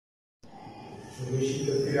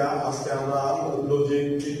শিক্ষার্থীরা আজকে আমরা লজিক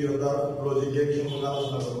তৃতীয়তা লজিক গেট সম্পর্কে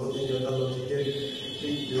আলোচনা করবো। তৃতীয়তা লজিক গেট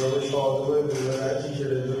কিভাবে সহজভাবে বোঝা যায়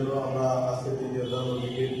সেটার জন্য আমরা আজকে তৃতীয়তা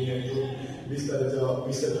লজিক গেট নিয়ে একটু বিস্তারিত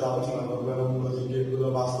আলোচনা করবো এবং লজিক গেটগুলো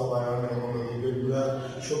বাস্তবায়ন এবং লজিক গেটগুলো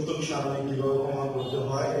সত্য সারণী কিভাবে প্রমাণ করতে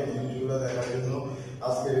হয় এই জিনিসগুলো দেখার জন্য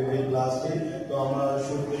আজকের এই ক্লাসটি। তো আমরা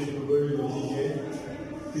শুরু করি লজিক গেট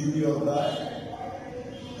তৃতীয় অধ্যায়।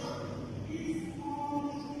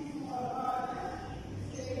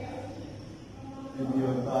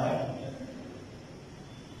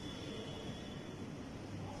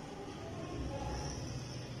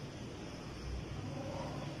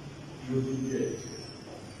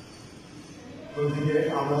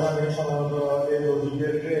 আমরা জানি সাধারণত এই লজিক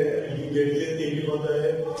গেটকে তিনটি পর্যায়ে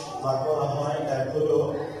ভাগ করা হয়। এক হলো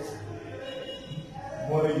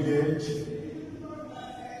মৌলিক গেট,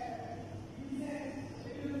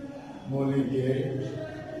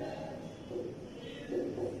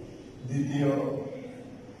 দ্বিতীয়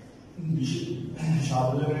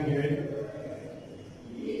সার্বজনীন গেট,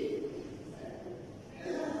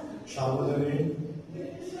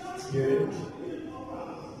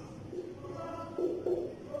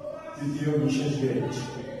 তৃতীয় বিশেষ গেট।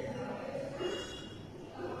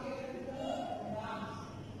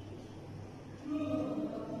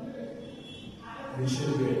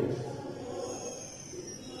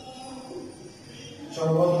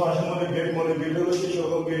 সর্বপ্রথম আসে মৌলিক গেট। মৌলিক গেট হলো সেই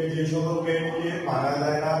সকল গেট যে সকল গেটকে ভাঙা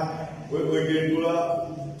যায় না, ওই গেটগুলা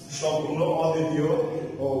সম্পূর্ণ অদ্বিতীয়।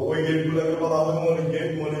 ওই গেটগুলোকে বলা হয় মৌলিক গেট।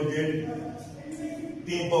 মৌলিক গেট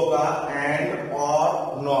তিন প্রকার: এন্ড, অর,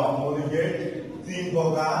 নট। মৌলিক গেট তিন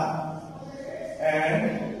প্রকার: এন্ড,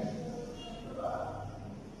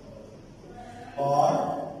 অর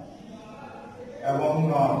এবং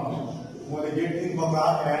নট। মৌলিক গেট তিন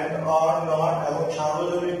প্রকার: এন্ড, অর, নট এবং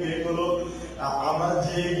সার্বজনীন গেট হলো আমরা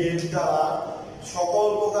যে গেট দ্বারা সকল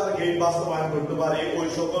প্রকার গেট বাস্তবায়ন করতে পারি ওই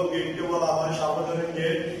সকল গেটকে বলা হয় সার্বজনীন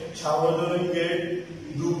গেট। সার্বজনীন গেট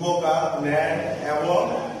দু প্রকার: ন্যান্ড এবং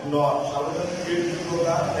নট। সার্বজনীন গেট দু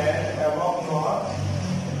প্রকার: ন্যান্ড এবং নট।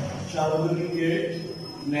 সার্বজনীন গেট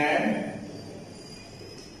ন্যান্ড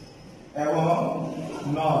এবং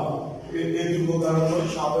নট এই দু প্রকার হলো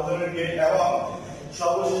সার্বজনীন গেট। এবং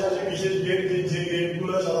সর্বশেষ আছে বিশেষ গেট, যে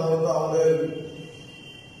গেটগুলো সাধারণত আমাদের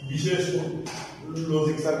বিশেষ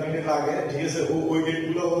লজিক সার্কিটে লাগে, ঠিক আছে। ওই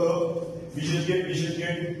গেটগুলো হলো বিশেষ গেট। বিশেষ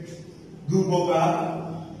গেট দু প্রকার: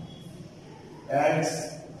 এক্স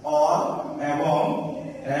অর এবং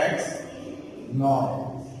এক্স নট।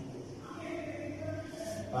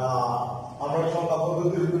 আমরা সংখ্যা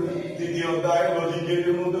পদ্ধতির তৃতীয় অধ্যায় লজিক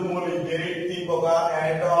গেটের মধ্যে মৌলিক গেট তিন প্রকার: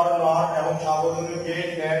 এন্ড, অর, নট এবং সার্বজনীন গেট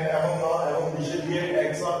এন্ড এবং নট এবং বিশেষ গেট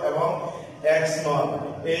এক্স অর এবং এক্স নট।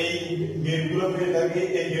 এই গেটগুলো পেয়ে থাকি।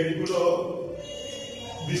 এই গেটগুলো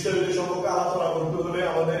বিস্তারিত সম্পর্কে আলোচনা করতে হলে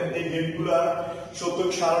আমাদের এই গেটগুলার সত্য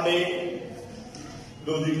সারণী,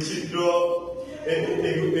 লজিক চিত্র,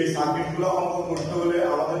 এই সার্কিটগুলো অঙ্কন করতে হলে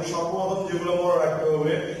আমাদের সর্বপ্রথম যেগুলো মনে রাখতে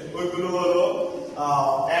হবে ওইগুলো হলো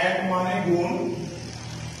এন্ড মানে গুণ,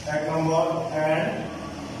 এক নম্বর এন্ড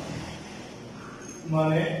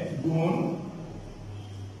মানে গুণ,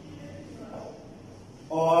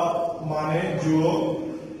 অর মানে যোগ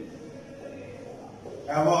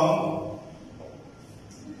এবং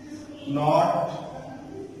নট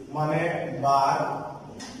মানে বার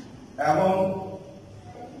এবং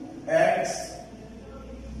এক্স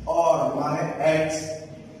অর মানে এক্স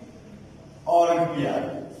অর ক্রিয়া,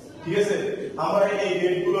 ঠিক আছে। আমরা এই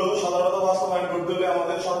গেটগুলো সাধারণত বাস্তবায়ন করতে হলে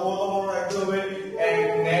আমাদের সর্বপ্রথম মনে রাখতে হবে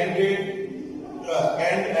ন্যান্ড গেট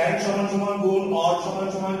এন্ড সমান সমান গুণ, অর সমান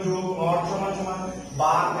সমান যোগ, নট সমান সমান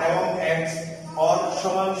বার এবং এক্স অর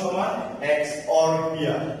সমান সমান এক্স অর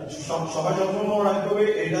ক্রিয়া। সবাই সবসময় মনে রাখতে হবে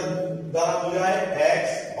এটা দ্বারা বোঝায়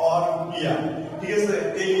এক্স অর ক্রিয়া, ঠিক আছে।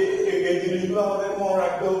 এই জিনিসগুলো আমাদের মনে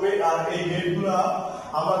রাখতে হবে। আর এই গেটগুলো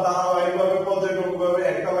আমরা ধারাবাহিকভাবে পর্যায়ক্রমিকভাবে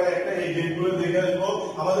একটা বাই একটা এই গেটগুলো দেখে আসবো।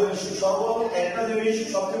 আমাদের সর্বপ্রথম একটা জিনিস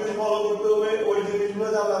সবচেয়ে বেশি ফলো করতে হবে, ওই জিনিসগুলো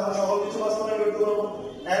জানলে আমরা সকল কিছু বাস্তবায়ন করতে পারবো।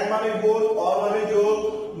 এন্ড মানে গুণ, অর মানে যোগ,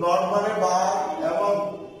 নট মানে বার এবং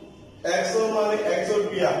এক্স অর মানে এক্স অর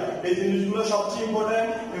ক্রিয়া। এই জিনিসগুলো সবচেয়ে ইম্পর্টেন্ট,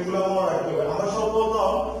 এগুলো মনে রাখতে হবে। আমরা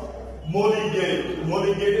সর্বপ্রথম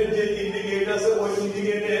মৌলিক গেটের যে তিনটি গেট আছে ওই তিনটি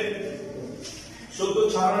গেটের সত্য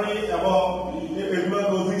সারণী এবং এগুলো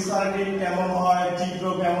লজিক সার্কিট কেমন হয়, চিত্র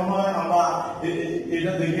কেমন হয় আমরা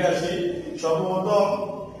এটা দেখে আসি। সর্বপ্রথম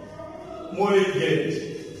মৌলিক গেট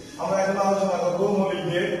আমরা এখন আলোচনা করবো। মৌলিক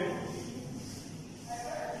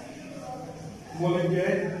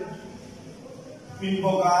গেট তিন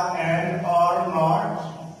প্রকার: এন্ড, অর, নট।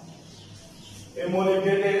 এই মৌলিক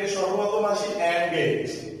গেটের সর্বপ্রথম আসি এন্ড গেট।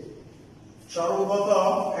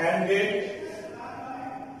 সর্বপ্রথম এন্ড গেট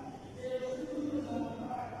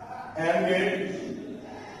এন্ড গেট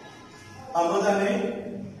আমরা জানি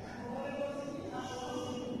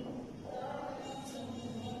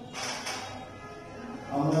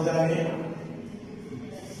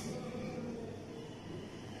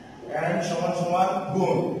এন্ড সমান সমান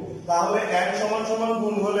গুণ। তাহলে এন্ড সমান সমান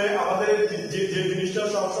গুণ হলে আমাদের যে জিনিসটা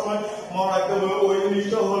সবসময় মনে রাখতে হবে ওই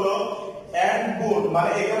জিনিসটা হলো এন্ড গুণ,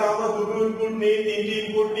 মানে এখানে আমরা দুটো ইনপুট নিই, তিনটি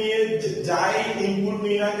ইনপুট নিয়ে যাই ইনপুট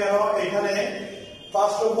নিই না কেন এখানে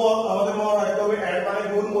ফার্স্ট অফ অল আমাদের মনে রাখতে হবে এন্ড মানে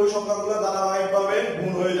গুণ, ওই সংখ্যাগুলো ধারাবাহিকভাবে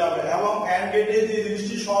গুণ হয়ে যাবে। এবং এন্ড গেটে যে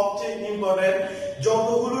জিনিসটি সবচেয়ে ইম্পর্টেন্ট,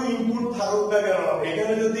 যতগুলো ইনপুট থাকুক না কেন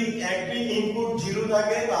এখানে যদি একটি ইনপুট জিরো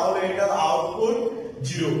থাকে তাহলে এটার আউটপুট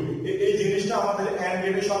জিরো। এই জিনিসটা আমাদের এন্ড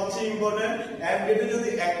গেটে সবচেয়ে ইম্পর্টেন্ট। এন্ড গেটে যদি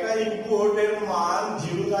একটা ইনপুটের মান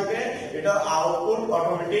জিরো থাকে এটার output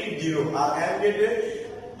automatic zero. R and গেটে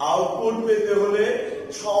আউটপুট পেতে হলে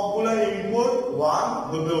সবগুলা ইনপুট 1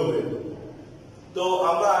 হতে হবে। তো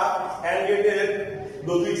আমরা এন্ড গেটের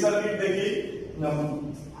লজিক সার্কিট দেখি।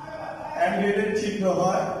 এন্ড গেটের চিত্র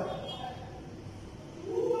হয়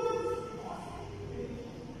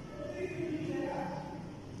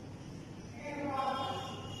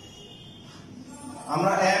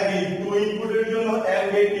আমরা টু ইনপুটের জন্য এন্ড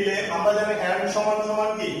গেট দিলে আমরা জানি এন্ড সমান সমান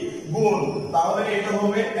কি গুণ, তাহলে এটা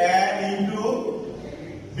হবে a ইনটু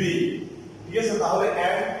b। ঠিক আছে, তাহলে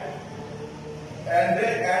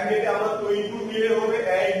এন্ড গেটে আমরা টু ইনপুট দিলে হবে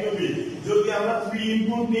a ইনটু b। যদি আমরা 3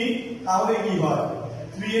 ইনপুট নিই তাহলে কি হয়,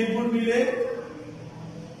 3 ইনপুট নিলে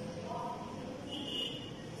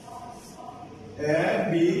a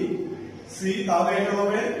b c, তাহলে এটা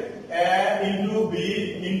হবে a into b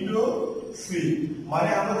into c। মানে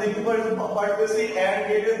আমরা দেখতে পাচ্ছি এন্ড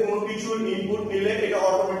গেটে কোনো কিছু ইনপুট নিলে এটা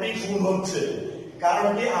অটোমেটিক গুণ হচ্ছে, কারণ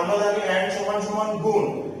কি আমরা জানি এন্ড সমান সমান গুণ।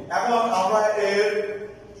 এখন আমরা এর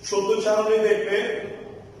সত্য সারণী দেখলে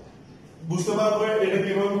বুঝতে পারবো এটা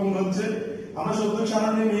কিভাবে গুণ হচ্ছে। আমরা সত্য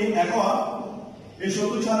সারণী নিই। এখন এই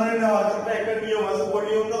সত্য সারণী নেওয়ার ক্ষেত্রে একটা নিয়ম আছে, ওই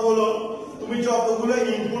নিয়মটা হলো তুমি যতগুলো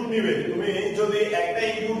ইনপুট নিবে, তুমি যদি একটা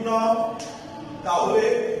ইনপুট নাও তাহলে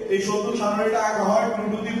এই সত্য সারণীটা আগে হয় 2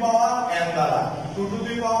 টু দি পাওয়ার n দ্বারা, 2 টু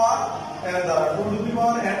দি পাওয়ার n দ্বারা। 2 টু দি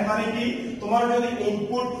পাওয়ার n মানে কি, তোমার যদি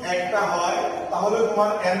ইনপুট একটা হয় তাহলে তোমার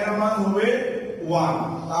n এর মান হবে 1,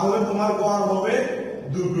 তাহলে তোমার গড় হবে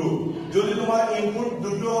 2। যদি তোমার ইনপুট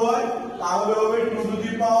দুটো হয় তাহলে হবে 2 টু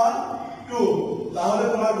দি পাওয়ার 2, তাহলে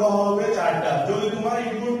তোমার গড় হবে 4টা। যদি তোমার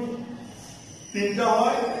ইনপুট 3টা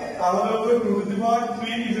হয় তাহলে হবে 2 টু দি পাওয়ার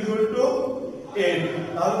 3 8,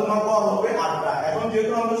 তাহলে তোমার গড় হবে 8টা। এখন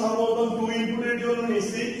যেহেতু আমরা সর্বপ্রথম 2 ইনপুটের জন্য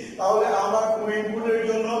নিচ্ছি তাহলে আমরা 2 ইনপুটের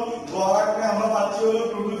জন্য গড়কে আমরা পাচ্ছি হলো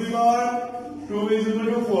 2 টু দি পাওয়ার 2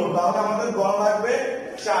 4, তাহলে আমাদের গড় লাগবে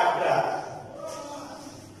 4টা।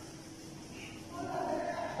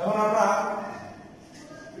 এখন আমরা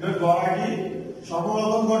এর গড়টি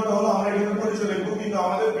সর্বপ্রথম করতে হলো আমরা এখানে পরিচয় লিখব, কিন্তু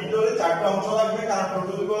আমাদের ভিতরে 4টা অংশ লাগবে, কারণ 2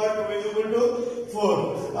 টু দি পাওয়ার 2 4,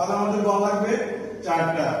 তাহলে আমাদের গড় লাগবে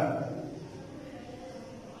 4টা।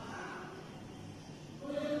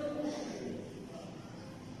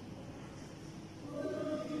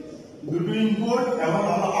 দুটো ইনপুট এবং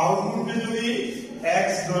আমরা আউটপুটকে যদি x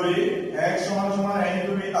ধরি, x সমান সমান a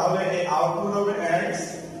ইনটু b, তাহলে এই আউটপুট হবে x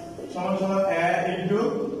সমান সমান a ইনটু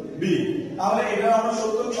b। তাহলে এটা আমরা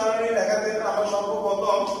সত্য সারণী লেখার ক্ষেত্রে আমরা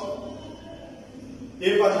সর্বপ্রথম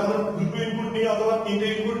এই পাশে আমরা দুটো ইনপুট নিই অথবা তিনটে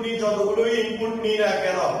ইনপুট নিই, যতগুলো ইনপুট নিই না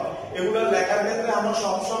কেন এগুলো লেখার ক্ষেত্রে আমরা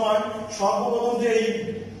সবসময় সর্বপ্রথম যে এই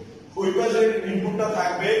ওই পাশের ইনপুটটা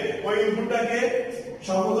থাকবে ওই ইনপুটটাকে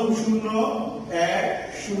সর্বপ্রথম 0 1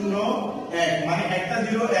 0 1, মানে একটা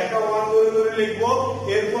 0 একটা 1 করে লিখবো।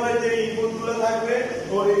 এরপরে যে ইনপুটগুলো থাকবে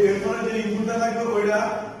ওই এরপরে যে ইনপুটটা থাকবে ওইটা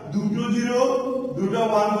দুটো 0 দুটো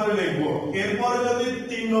 1 করে লিখবো। এরপরে যদি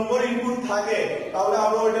 3 নম্বর ইনপুট থাকে তাহলে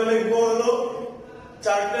আমরা ওইটা লিখবো হলো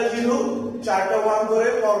 4টা 0 4টা 1 করে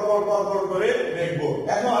পর করে লিখবো।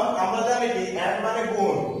 এখন আমরা জানি কি এন্ড মানে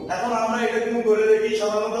গুণ। এখন আমরা এটা কিন্তু করে দেখি,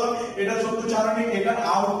 সাধারণত এটা সত্য সারণী, এটার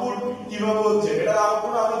আউটপুট কিভাবে হচ্ছে, এটার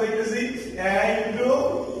আউটপুট আমরা দেখতেছি a ইনটু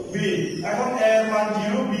b। এখন a এর মান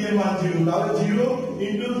 0, b এর মান 0, তাহলে 0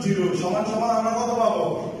 ইনটু 0 সমান সমান আমরা কত পাবো,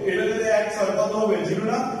 এটা যদি x হয় কত হবে 0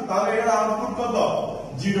 না, তাহলে এটার আউটপুট কত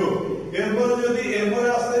 0। এরপরে যদি এরপরে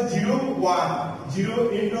আসে 0 1, 0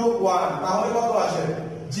 ইনটু 1 তাহলে কত আসে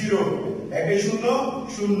 0, 1 এ 0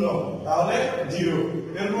 0, তাহলে 0।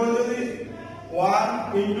 এরপরে যদি 1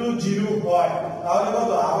 ইনটু 0 হয় তাহলে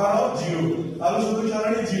কত আবারও 0, তাহলে শুধু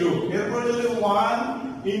সারণী 0। এরপরে যদি 1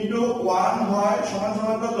 ইনটু 1 হয় সমান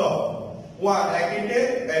সমান কত 1, 1 ইনটু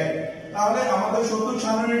 1, তাহলে আমাদের সত্যক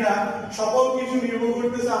সারণীটা সকল কিছু নির্ভর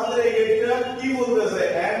করতেছে আমাদের এই গেটটা কি বলতেছে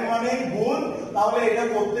এন্ড মানে গুণ, তাহলে এটা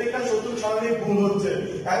প্রত্যেকটা সত্যক সারণীর গুণ হচ্ছে।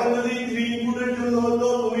 এখন যদি 3 ইনপুটের জন্য হতো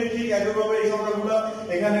তুমি ঠিক একইভাবে এই সংখ্যাগুলো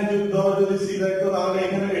এখানে ধরো যদি সি থাকতো তাহলে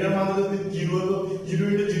এখানে এটার মান যদি 0 হতো 0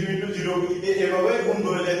 * 0 * 0 এভাবে গুণ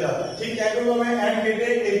করে যেত। ঠিক একইভাবে এন্ড গেটে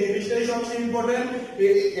এই জিনিসটাই সবচেয়ে ইম্পর্টেন্ট,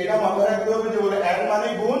 এটা মাথায় রাখতে হবে যে বলে এন্ড মানে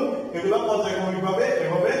গুণ, এগুলো পর্যায়ক্রমিকভাবে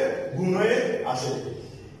এভাবে গুণ হয়ে আসে।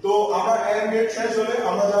 তো আমরা এন্ড গেট শেষ হলে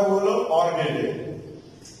আমরা যাব হলো অর গেটে।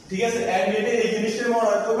 ঠিক আছে, এন্ড গেটে এই জিনিসটা মনে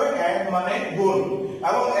রাখতে হবে এন্ড মানে গুণ।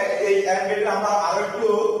 এবং এই এন্ড গেটে আমরা আরো একটু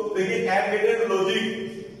দেখি এন্ড গেটের লজিক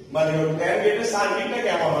মানে এন্ড গেটের সার্কিটটা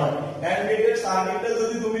কেমন হয়। এন্ড গেটের সার্কিটটা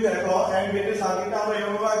যদি তুমি দেখো, এন্ড গেটের সার্কিটটা আমরা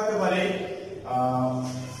এভাবে আঁকতে পারি।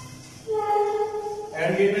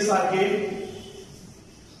 এন্ড গেটের সার্কিট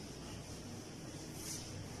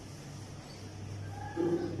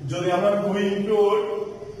যদি আমরা 2 ইনপুট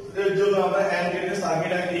এর জন্য আমরা এন্ড গেটের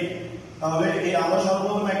সার্কিট আঁকি, তাহলে এই আমরা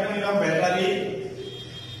সর্বপ্রথম একটা নিলাম ব্যাটারি,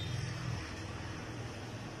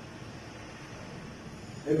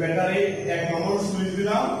 এই ব্যাটারি 1 নম্বর সুইচ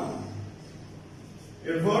দিলাম,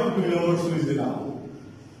 এরপর 2 নম্বর সুইচ দিলাম,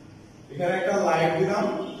 এখানে একটা লাইট দিলাম।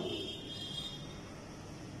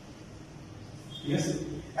 ঠিক আছে,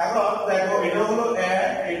 এখন দেখো এটা হলো a,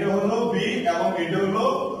 এটা হলো b এবং এটা হলো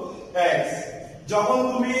x। যখন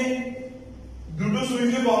তুমি দুটো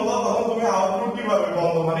সুইচ বন্ধ তখন তুমি আউটপুট কিভাবে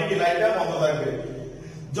বন্ধ মানে কি লাইটটা বন্ধ থাকবে।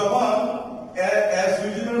 যখন a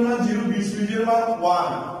সুইচের মান 0 b সুইচের মান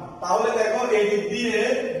 1, তাহলে দেখো এই দিক দিয়ে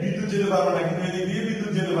বিদ্যুৎ যেতে পারবে না, কিন্তু এই দিক দিয়ে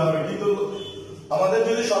বিদ্যুৎ যেতে পারবে। কিন্তু আমাদের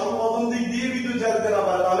যদি সর্বপ্রথম দিক দিয়ে বিদ্যুৎ যেতে না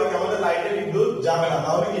পারে তাহলে কি আমাদের লাইটে বিদ্যুৎ যাবে না,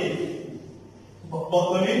 তাহলে কি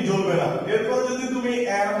বর্তনী জ্বলবে না। এরপর যদি তুমি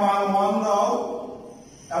এর মান 1 দাও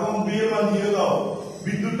এবং b এর মান 0 দাও,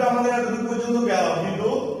 বিদ্যুৎটা আমাদের এতটুকু পর্যন্ত গেল কিন্তু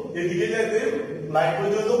এদিকে যেতে লাইট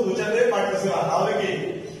পর্যন্ত পৌঁছাতে পারতেছে না, তাহলে কি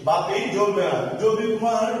বাতি জ্বলবে না। যদি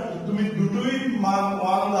তুমি দুটোই মান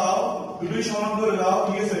 1 দাও, দুটোই সমান করে দাও,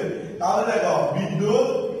 ঠিক আছে, তাহলে দেখো বিদ্যুৎ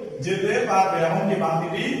যেতে পারবে এবং কি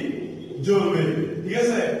বাতিটি জ্বলবে। ঠিক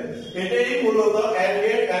আছে, এটাই মূলত এন্ড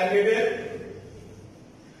গেটের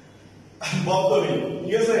বর্তনী।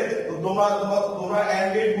 ঠিক আছে, তো তোমরা এন্ড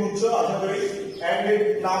গেট বুঝছো আশা করি। এন্ড গেট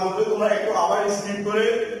না বুঝলে তোমরা একটু আবার স্কিপ করে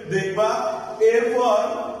দেখবা। এরপর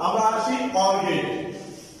আমরা আসি or gate.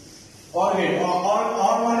 Or gate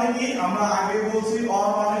or মানে কি আমরা আগে বলছি, অর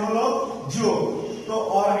মানে হলো যোগ। তো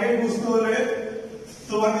অর গেট বুঝতে হলে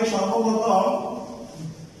তোমাকে সর্বপ্রথম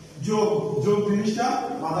যোগ জিনিসটা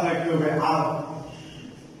মাথায় রাখতে হবে। আর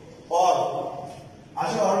অর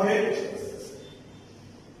আসে অর গেট।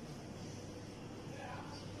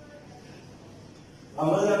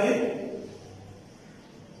 আমরা জানি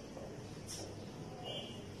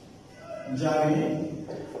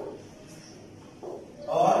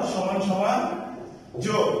অর সমান সমান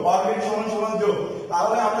যোগ, অর গেট সমান সমান যোগ।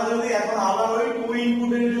 তাহলে আমরা যদি এখন আবার ওই 2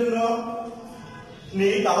 ইনপুটের জন্য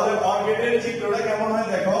নেই, তাহলে অর গেটের চিত্রটা কেমন হয়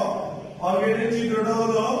দেখো। অর গেটের চিত্রটা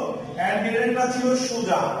হলো এন্ড গেটেরটা ছিল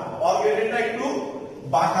সোজা, অর গেটেরটা একটু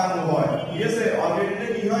বাঁকানো হয়। ঠিক আছে, অর গেটেরটা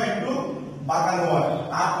কি হয় একটু বাঁকানো হয়।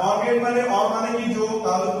 আর অর গেট মানে অর মানে কি যোগ,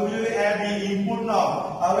 তাহলে তুমি যদি a b ইনপুট নাও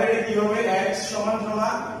তাহলে এটা কি হবে x সমান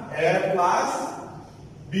সমান a প্লাস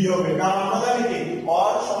b হবে, কারণ আমরা জানি কি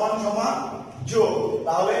অর সমান সমান যোগ,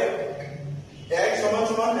 তাহলে x সমান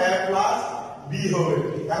সমান a প্লাস b হবে।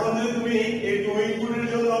 এখন যদি তুমি এই 2 ইনপুটের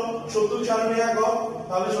জন্য সত্যক সারণী আঁকো,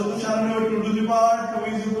 তাহলে সত্যক সারণী হবে 2 to the power 2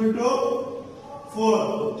 is equal to 4।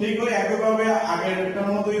 ঠিক ওই একইভাবে আগেরটার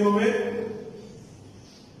মতোই হবে।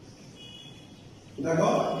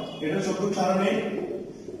 দেখো এটা সত্যক সারণী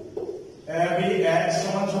a b x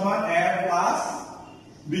সমান সমান a প্লাস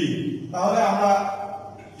b। তাহলে আমরা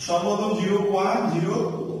সর্বপ্রথম 0 1 0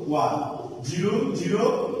 1 0 0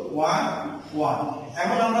 1 1।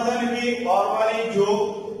 এখন আমরা জানি কি অর মানে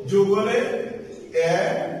যোগ হলে a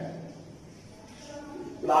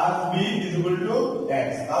plus b is equal to x।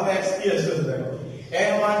 তাহলে x কি আসছে দেখো, a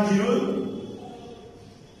মান 0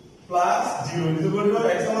 plus 0 is equal to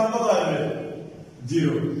x মান কত আসবে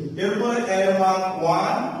 0। এরপর a এর মান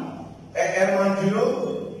 1, a এর মান 0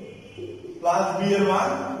 প্লাস b এর মান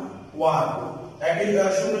 1, একই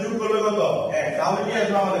শূন্য যোগ করলে কত 1। তাহলে কি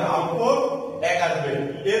আসবে আমাদের আউটপুট 1 আসবে।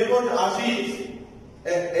 এরপর আসি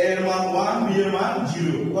a এর মান 1, b এর মান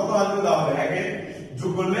 0, কত আসবে তাহলে 1 এর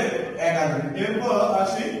যোগ করলে 1 আসবে। এরপর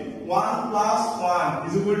আসি 1 প্লাস 1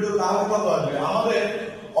 ইজ ইকুয়াল টু, তাহলে কত আসবে আমাদের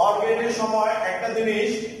অর গেটের সময় একটা জিনিস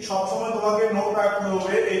সব সময় তোমাকে নোট রাখতে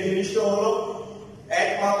হবে। এই জিনিসটা হলো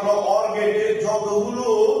একমাত্র অর গেটে যতগুলো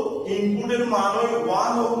ইনপুটের মান ওই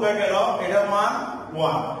 1 হোক না কেন এটার মান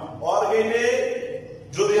 1। অর গেটে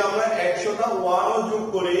যদি আমরা 100টা 1 ও যোগ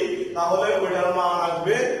করি তাহলে ওইটার মান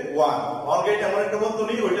আসবে 1। অর গেট এমন একটা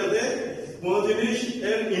বর্তনী ওইটাতে কোন জিনিস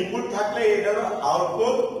এর ইনপুট থাকলে এটার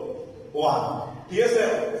আউটপুট 1, ঠিক আছে।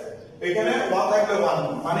 এখানে 1 থাকলে 1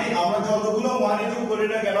 মানে আমরা যতগুলো 1 এ যোগ করি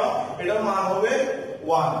না কেন এটার মান হবে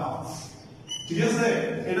 1, ঠিক আছে।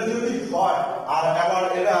 এটা যদি হয় আর আবার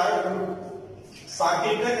এটা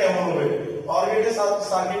সার্কিটটা কেমন হবে, অর গেটের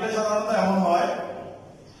সার্কিটটা সাধারণত এমন হয়,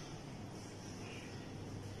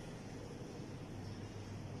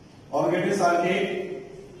 অর গেটের সার্কিট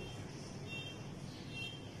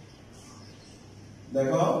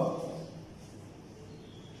দেখো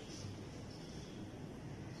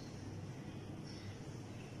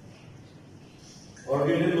অর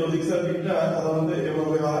গেটের লজিক সার্কিটটা সাধারণত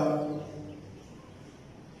এভাবে হয়।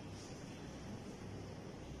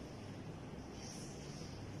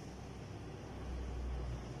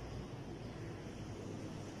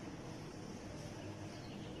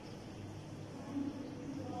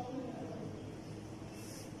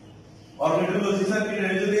 অর গেটের লজিক সার্কিট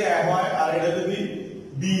এটা যদি A হয় আর এটা যদি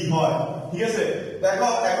B হয়, ঠিক আছে। দেখো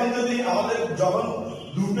এখন যদি আমাদের যখন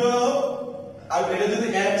দুটো আর এটা যদি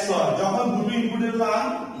X হয়, যখন দুটো ইনপুটের মান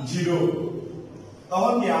 0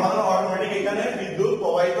 তখন কি আমাদের অটোমেটিক এখানে বিদ্যুৎ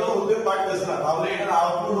প্রবাহিত হতে পারতেছে না, তাহলে এটার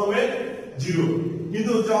আউটপুট হবে 0।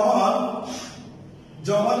 কিন্তু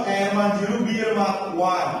যখন A এর মান 0 B এর মান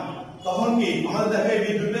 1 তখন কি আমাদের দেখে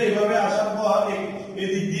বিদ্যুৎটা এভাবে আসার পর এই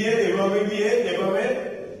দিক দিয়ে এভাবে গিয়ে এভাবে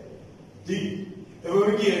ঠিক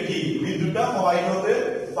এভাবে কি বিদ্যুৎটা প্রবাহিত হতে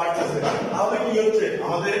পারতেছে, তাহলে কি হচ্ছে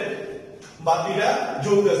আমাদের বাতিটা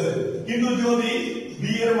জ্বলতেছে। কিন্তু যদি B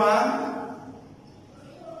এর মান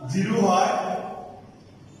 0 হয়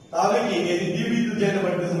তাহলে কি এদিক দিয়ে বিদ্যুৎ যেতে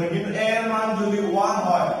পারতেছে না, কিন্তু A এর মান যদি 1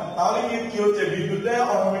 হয় তাহলে কি হচ্ছে বিদ্যুৎটা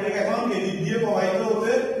অটোমেটিক এখন এদিক দিয়ে প্রবাহিত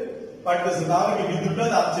হতে পারতেছে, তাহলে কি বিদ্যুৎটা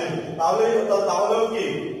যাচ্ছে, তাহলেও কি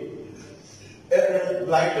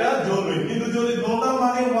লাইটটা জ্বলবে। কিন্তু যদি দুটোর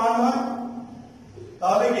মানে 1 হয়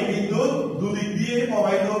তাহলে কি বিদ্যুৎ দুদিক দিয়ে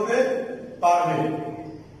প্রবাহিত হতে পারবে,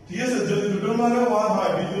 ঠিক আছে। যদি দুটোর মানে 1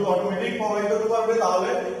 হয় বিদ্যুৎ অটোমেটিক প্রবাহিত হতে পারবে,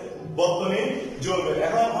 তাহলে বর্তনী জ্বলবে।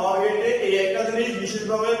 এখন অর গেটে এই একটা জিনিস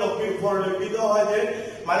বিশেষভাবে পরিলক্ষিত হয় যে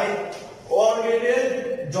মানে অর গেটে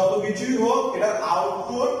যত কিছুই হোক এটার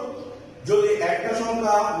আউটপুট যদি একটা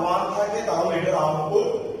সংখ্যা 1 থাকে তাহলে এটার আউটপুট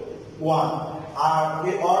 1। আর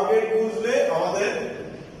এই অর গেট বুঝলে আমাদের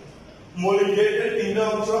মৌলিক গেটের তিনটা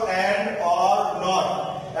অংশ এন্ড, অর, নট।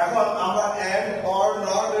 এখন আমরা এন্ড, অর,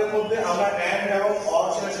 নট এর মধ্যে আমরা এন্ড এবং অর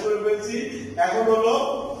শেষ করে ফেলছি, এখন হলো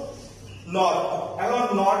নট। এখন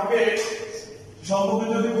নট গেট সম্পর্কে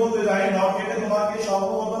যদি বলতে যাই, নট গেটে তোমাকে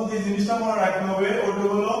সর্বপ্রথম যে জিনিসটা মনে রাখতে হবে ওটা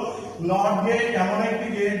হলো নট গেট এমন একটি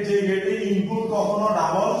গেট যে গেটে ইনপুট কখনো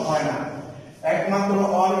ডাবল হয় না। একমাত্র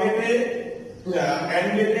অর গেটে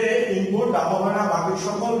এন্ড গেটে ইনপুট ডাবল হয় না, বাকি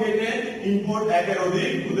সকল গেটে ইনপুট একের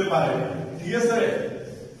অধিক হতে পারে, ঠিক আছে।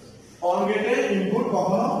 অর গেটে ইনপুট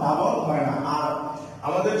কখনো ডাবল হয় না। আর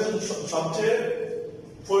আমাদের সবচেয়ে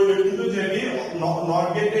পরিলক্ষিত যেটি নট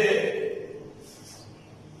গেটে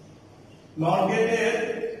নট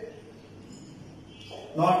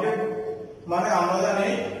গেট মানে আমরা জানি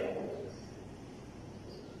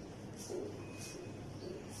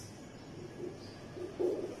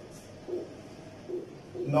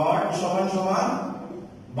নট সমান সমান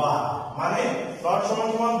বার, মানে নট সমান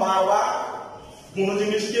সমান বার বা কোন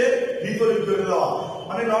জিনিসকে বিপরীত করে দেওয়া।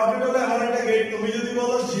 মানে নট গেট হলো এমন একটা গেট, তুমি যদি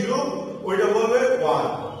বলো 0 ওইটা বলবে 1,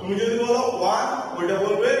 তুমি যদি বলো 1 ওইটা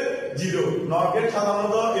বলবে 0। নট গেট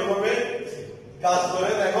সাধারণত এভাবে কাজ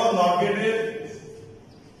করে। দেখো নট গেটের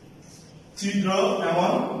চিত্র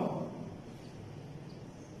এমন,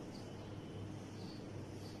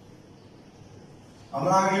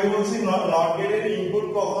 আমরা আগে বলছি নট গেটের ইনপুট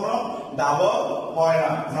কখনো ডাবল হয়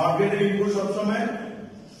না, নট গেটের ইনপুট সবসময়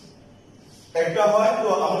একটা হয়। তো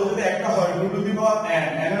আমাদের যদি একটা হয় 2 to the power n,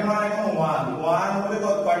 n এর মান এখন 1 হলে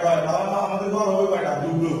কত কয়টা হয়, তাহলে আমাদের ঘর হবে কয়টা,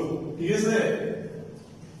 দুটো, ঠিক আছে।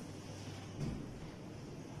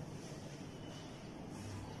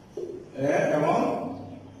 এবং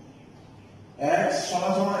x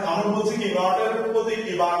সমান সমান আমরা বলছি কি নটের প্রতীক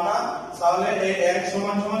কি বার না, তাহলে এই x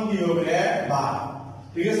সমান সমান কি হবে 1 বার,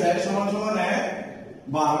 ঠিক আছে। x সমান সমান 1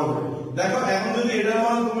 বার হবে। দেখো এখন যদি এটার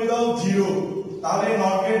মান তুমি দাও 0 তাহলে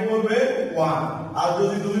নট গেট বলবে 1, আর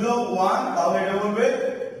যদি তুমি দাও 1 তাহলে এটা বলবে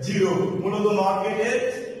 0। মূলত নট গেটের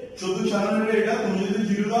চতুর্থ সারণীর এটা, তুমি যদি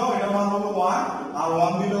 0 দাও এটা মান হবে 1 আর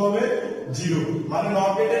 1 দিলে হবে 0। মানে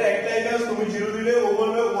নট গেটের একটাই কাজ, তুমি 0 দিলে ও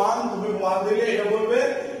বলবে 1, তুমি 1 দিলে এটা বলবে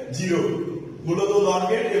 0। মূলত নট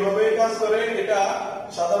গেট এভাবে কাজ করে। এটা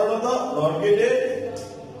সাধারণত নট গেটে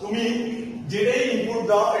তুমি যেটাই ইনপুট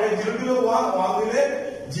দাও এটা 0 দিলে 1, 1 দিলে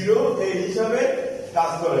 0 এই হিসাবে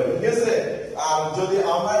কাজ করে, ঠিক আছে। আর যদি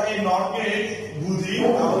আমরা এই নট গেট বুঝি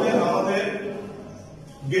তাহলে আমাদের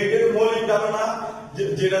গেটের মৌলিক ধারণা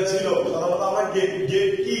যেটা ছিল, সাধারণত আমরা গেট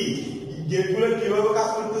কি গেটগুলো কিভাবে কাজ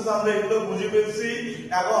করতেছে আমরা এগুলো বুঝে পেয়েছি।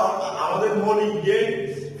 এখন আমাদের মৌলিক গেট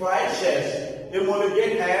প্রায় শেষ। এই মৌলিক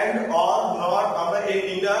গেট এন্ড অর নট আমরা এই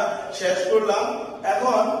তিনটা শেষ করলাম।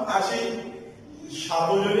 এখন আসি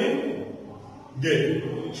সার্বজনীন গেট।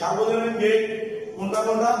 সার্বজনীন গেট কোনটা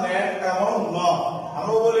কোনটা? ন্যান্ড এবং নট।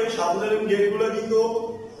 আমরা বলি সার্বজনীন গেটগুলো কিন্তু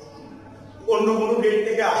অন্য কোনো গেট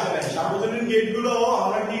থেকে আসে না। সার্বজনীন গেটগুলো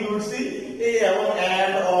আমরা কি করছি, এই এবং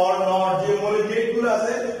এন্ড অর নট যে মৌলিক গেটগুলো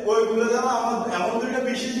আছে ওইগুলো দ্বারা আমরা এমন দুইটা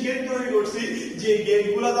বিশেষ গেট তৈরি করছি যে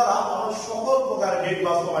গেটগুলো দ্বারা আমরা সকল প্রকার গেট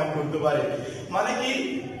বাস্তবায়ন করতে পারি। মানে কি,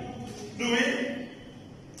 তুমি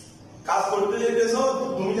কাজ করতে চাইতেছো,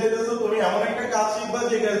 তুমি চাইতেছো তুমি এমন একটা কাজ শিখবা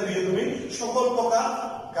যে কাজ দিয়ে তুমি সকল প্রকার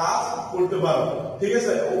কাজ করতে পারো, ঠিক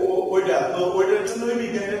আছে। ওইটা তো ওইটার জন্য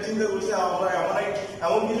বিজ্ঞানীরা চিন্তা করছে আমরা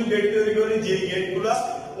এমন কিছু গেট তৈরি করি যে গেটগুলা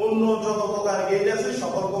অন্য যত প্রকার গেট আছে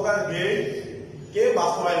সকল প্রকার গেট কে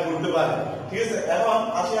বাস্তবায়ন করতে পারে, ঠিক আছে। এখন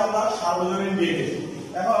আসি আমরা সার্বজনীন গেটে।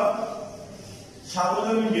 এখন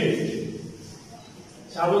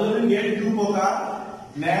সার্বজনীন গেট দু প্রকার,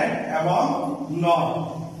 ন্যান্ড এবং নট।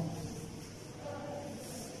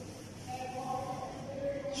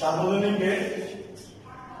 সার্বজনীন গেট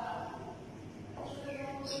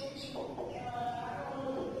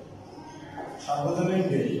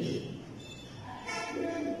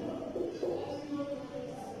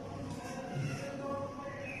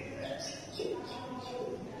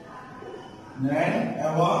ন্যান্ড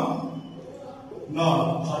এবং নট।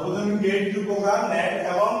 সার্বজনীন গেট দু প্রকার, ন্যান্ড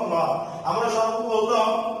এবং নট। আমরা সর্বপ্রথম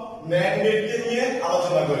ন্যান্ড গেটকে নিয়ে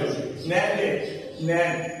আলোচনা করি। ন্যান্ড গেট,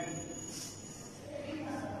 ন্যান্ড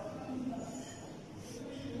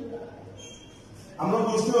আমরা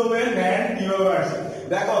বুঝতে হবে ন্যান্ড কিভাবে আসে।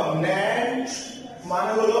 দেখো ন্যান্ড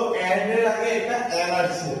মানে হলো এন্ড এর আগে একটা এন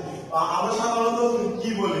আসছে। আমরা সাধারণত কি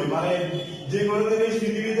বলি, মানে যে কোনো জিনিস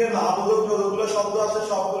পৃথিবীতে লাভবোধক যতগুলো শব্দ আছে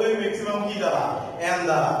সবগুলোই ম্যাক্সিমাম কি দ্বারা? এন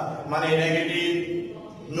দ্বারা। মানে নেগেটিভ,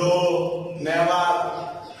 নো, নেভার,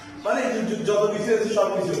 মানে যত কিছু আছে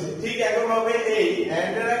সবকিছু। ঠিক একই ভাবে এই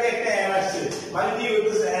এন্ড এর আগে একটা এন আসছে, মানে কি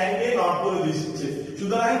হইতেছে? এন্ড কে নট করে দিচ্ছে।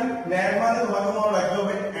 সুতরাং ন্যান্ড মানে তোমাকে মনে রাখতে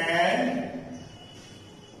হবে এন্ড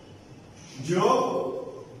যোগ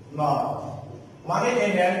নট। মানে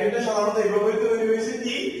এই ন্যান্ড গেটটা সাধারণত এইভাবে তৈরি হয়েছে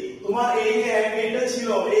কি, তোমার এই যে এন্ড গেটটা ছিল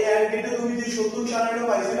এই এন্ড গেটে তুমি যে 70 সারণীটা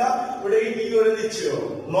পাইছিলা ওটাকে কি করে দিচ্ছে?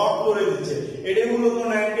 নট করে দিচ্ছে। এটাই মূলত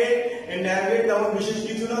ন্যান্ড গেট। এই ন্যান্ড গেট তেমন বিশেষ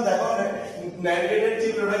কিছু না। দেখো ন্যান্ড গেটের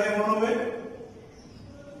চিত্রটা কেমন হবে?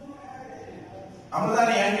 আমরা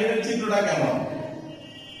জানি ন্যান্ড গেটের চিত্রটা কেমন,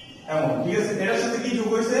 এমন, ঠিক আছে। এটার সাথে কি যোগ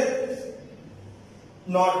হয়েছে?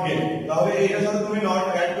 Not get. তাহলে এটার সাথে তুমি নট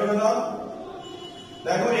অ্যাড করে দাও।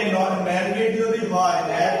 দেখো এই ন্যান্ড গেট যদি হয়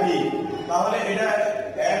এক বি, তাহলে এটা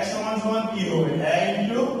এক সমান সমান কি হবে? a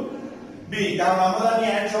ইনটু বি, কারণ আমরা জানি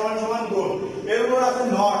এক সমান সমান গুণ। এরপর আছে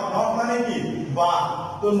নট। নট মানে কি? বার।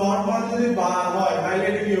 তো নট মানে যদি বার হয় তাহলে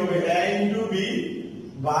এটা কি হবে? a ইনটু বি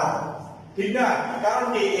বার, ঠিক না? কারণ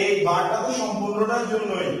কি এই বারটা তো সম্পূর্ণটার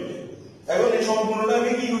জন্যই। এখন এই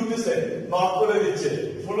সম্পূর্ণটাকে কি করতেছে? নট করে দিচ্ছে।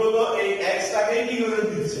 মূলত এই x টাকে কি করে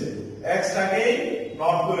দিচ্ছে? x টাকে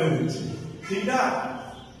নট করে দিচ্ছে, ঠিক না?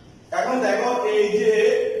 এখন দেখো এই যে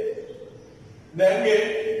ন্যান্ড গেট,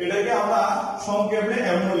 এটাকে আমরা সংক্ষেপে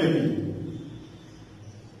এমন লিখি,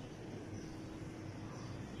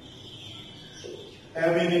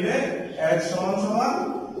 এবি নিলে x সমান সমান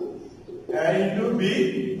a ইনটু বি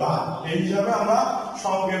বার। এই হিসাবে আমরা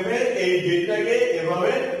সংক্ষেপে এই গেটটাকে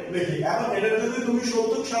এভাবে লিখি। এখন এটা যদি তুমি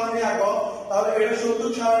 70 সারণী আঁকো তাহলে এটা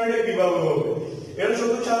 70 সারণীটা কিভাবে হবে? এটা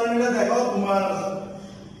 70 সারণীটা দেখো তোমার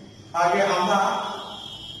আগে আমরা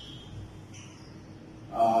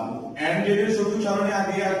এন্ড গেটের 70 সারণী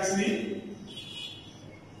আগে আঁকছি।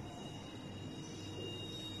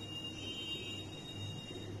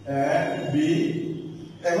 বি,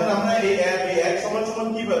 এখন আমরা এই এক সমান সমান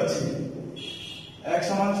কি পাচ্ছি? এক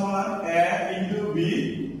সমান সমান a ইনটু বি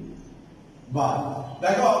বার।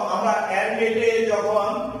 দেখো আমরা এন্ড গেটে যখন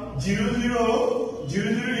 0 0 0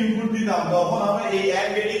 0 ইনপুট দিতাম তখন আমরা এই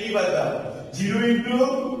এন্ড গেটে কি পেতাম? 0 ইনটু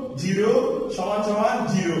 0 সমান সমান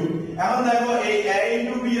 0। এখন দেখো এই a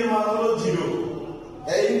ইনটু b এর মান হলো 0।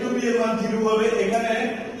 a ইনটু b এর মান 0 হলে এখানে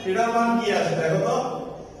এটার মান কি আছে দেখো তো?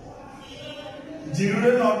 0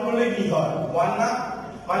 এর নট করলে কি হয়? 1 না?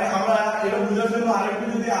 মানে আমরা এটা বোঝার জন্য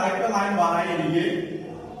আরেকটা লাইন বানাই এদিকে,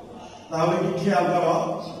 তাহলে কি খেয়াল করো?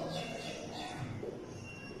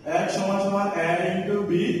 x সমান সমান a ইনটু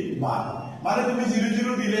b বার। মানে তুমি 0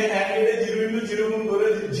 0 দিলে a এর 0 ইনটু 0 গুণ করে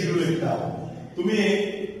 0 লিখতে হবে। তুমি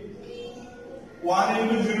 1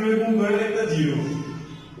 into 0 রে গুণ করে লিখলে 0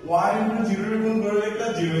 1 into 0 রে গুণ করে লিখলে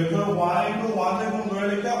 0 এরপর 1 into 1 রে গুণ করে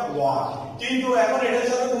লিখলে 1 কিন্তু এখন এটার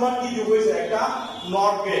সাথে তোমার কি যোগ হয়েছে একটা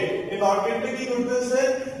নট গেট এই নট গেটটা কি করতেছে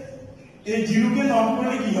এই 0 কে নট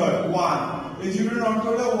করলে কি হয় 1 এই 0 কে নট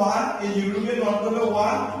করলে 1 এই 0 কে নট করলে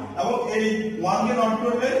 1 এবং এই 1 কে নট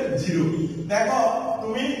করলে 0 দেখো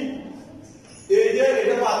তুমি এই যে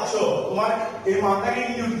এটা পাচ্ছ তোমার এই মানটাকে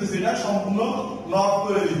কি করতেছে এটা সম্পূর্ণ নট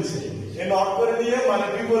করে দিচ্ছে এই নট করে দিয়ে মানে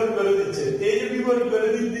বিপরীত করে দিচ্ছে এই যে বিপরীত করে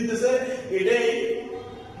দিতেছে এটাই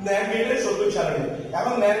ন্যান্ড গেটের সত্য সারণী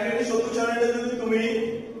এখন ন্যান্ড গেটের সত্য সারণীটা যদি তুমি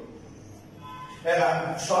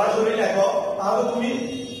সরাসরি লেখো তাহলে তুমি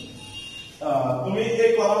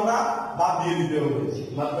এই কলমটা বাদ দিয়ে দিতে হবে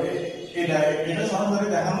মানে এটা সরাসরি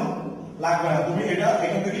দেখানো লাগবে না তুমি এটা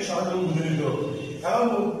এখান থেকে সরাসরি বুঝে নিতে হবে এখন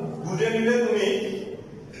বুঝে নিলে তুমি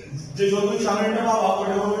যে সত্য সারণীটা পাবা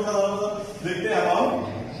ওটা হবে সাধারণত দেখতে এমন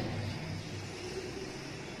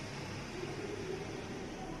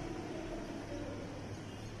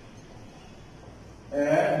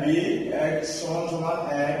b x সমান সমান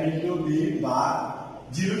a into b বা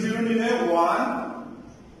 0 0 নিলে 1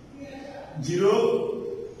 0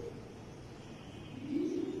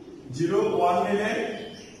 0 1 নিলে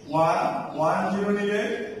 1 1 0 নিলে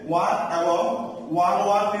 1 এবং 1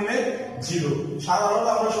 1 নিলে 0 সাধারণত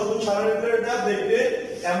আমরা সত্য সারণীটা দেখতে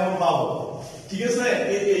এমন পাবো ঠিক আছে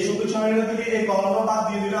এই সত্য সারণীটা থেকে এই কলমটা বাদ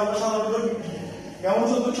দিয়ে দিলে আমরা সাধারণত কেমন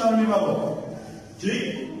সত্য সারণী পাবো ঠিক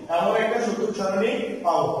এমন একটা সত্য সারণী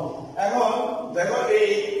পাবো এখন দেখো এই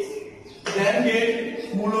ন্যান্ড গেট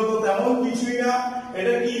মূলত তেমন কিছুই না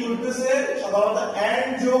এটা কি করতেছে সাধারণত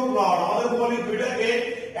এন্ড যোগ নট আমাদের বলি দুইটা গেট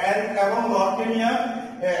এন্ড এবং নটকে নিয়ে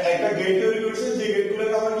একটা গেট তৈরি করছে যে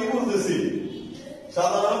গেটগুলোকে আমরা কি বলতেছি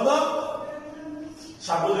সাধারণত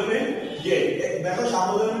সার্বজনীন গেট দেখো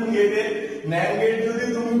সার্বজনীন গেটে ন্যান্ড গেট যদি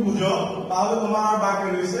তুমি বুঝো তাহলে তোমার আর বাকি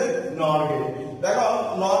রয়েছে নট গেট দেখো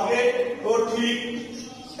নট গেট তো ঠিক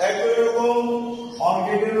একই রকম অর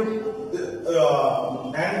গেটের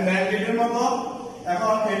ন্যান্ড গেটের মতো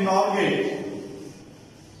এখন এই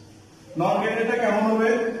নট গেটটা কেমন হবে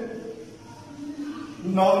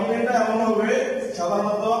নট গেটটা এমন হবে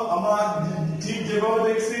সাধারণত আমরা ঠিক যেভাবে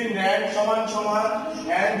দেখছি ন্যান্ড সমান সমান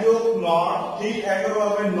এন্ড যোগ নট ঠিক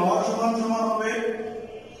একইভাবে নট সমান সমান হবে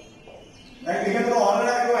এখানে তো অর এর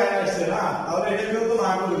আগে এন্ড আসছে না তাহলে এটাকে তো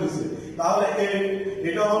না করে দিছে তাহলে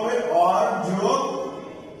এটা হবে অর যোগ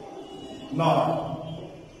নট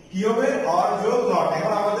কি হবে অর যোগ নট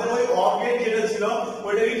এখন আমাদের ওই অর গেট যেটা ছিল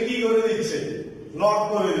ওইটাকে কি করে দিচ্ছে নট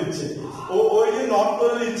করে দিচ্ছে ওই যে নট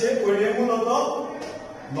করে দিচ্ছে ওইটাই মূলত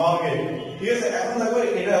নট গেট ঠিক আছে এখন দেখো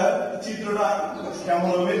এটা চিত্রটা কেমন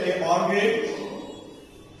হবে এই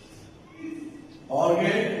অর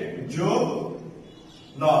গেট যোগ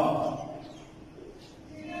নট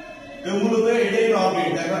মূলত এটাই নট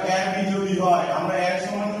গেট দেখো এক বি যদি হয় আমরা এক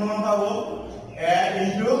সমান সমান পাবো a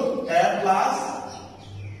into a plus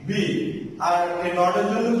b আর এই নটের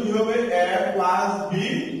জন্য কি হবে a plus b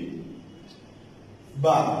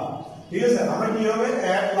বার ঠিক আছে আমরা কি হবে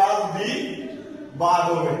a plus b বার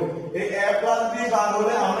হবে এই a plus b বার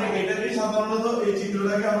হলে আমরা এটারই সাধারণত এই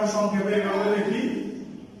চিত্রটাকে আমরা সংক্ষেপে এভাবে লিখি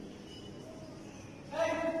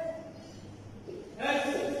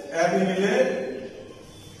a নিলে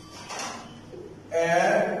a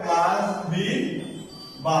plus b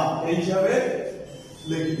বার এই হিসাবে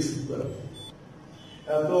লিখে দিচ্ছি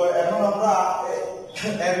তো এখন আমরা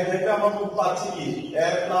এর থেকে আমরা পাচ্ছি কি a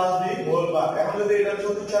plus b হোল বার এখন যদি এটা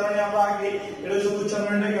সত্য সারণী আমরা আগে এটা সত্য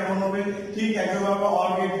সারণীটা কেমন হবে ঠিক একইভাবে অর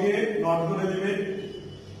গেট কে নট করে দিবে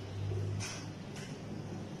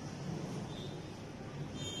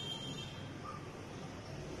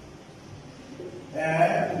a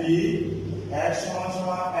b x সমান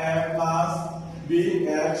সমান a plus b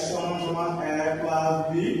x সমান সমান a plus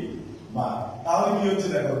b বার তাহলে কি হচ্ছে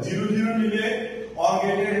দেখো 0 0 নিলে অর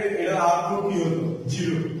গেটের এর আউটপুট কি হলো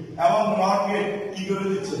 0 এবং নট গেট কি করে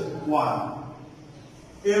দিচ্ছে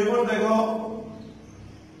 1 এরপর দেখো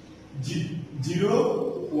 0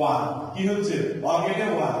 1 কি হচ্ছে অর গেটে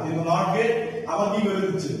 1 কিন্তু নট গেট আবার কি করে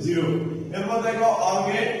দিচ্ছে 0 এরপর দেখো অর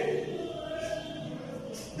গেট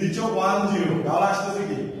দিচ্ছে 1 0 তাহলে আসছে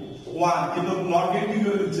কি 1 কিন্তু নট গেট কি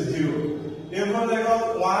করে দিচ্ছে 0 এরপর দেখো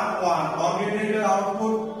 1 1 অর গেটের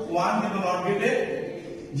আউটপুট 1 কিন্তু নট গেটে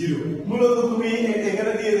 0 মূলত তুমি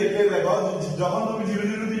এখানে দিয়ে দেখে দেখো যখন তুমি 0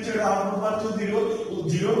 0 দিচ্ছ এটা আউটপুট পাচ্ছ 0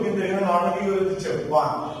 0 কিন্তু এখানে নট কি করে দিচ্ছ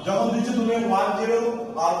 1 যখন দিচ্ছ তুমি 1 0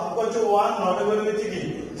 আউটপুট পাচ্ছ 1 নট করে দিচ্ছ কি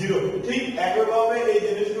 0 ঠিক একইভাবে এই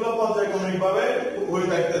জিনিসগুলো পর্যায়ক্রমিকভাবে হয়ে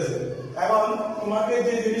থাকতেছে এখন তোমাকে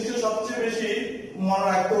যে জিনিসটা সবচেয়ে বেশি মনে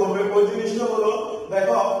রাখতে হবে ওই জিনিসটা হলো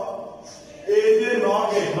দেখো এই যে নট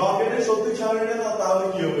নর গেটের সত্যি সারণীটা তাহলে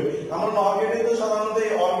কি হবে? আমরা নর গেটে তো সাধারণত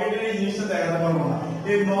এই অর গেটের এই জিনিসটা দেখাতে পারবো না।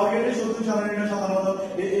 এই নর গেটের সত্যি সারণীটা সাধারণত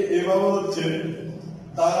এভাবে হচ্ছে।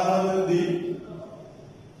 তাহলে আমরা যদি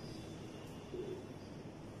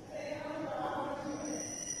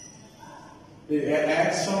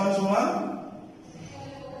x সমান সমান,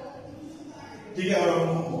 ঠিক আছে,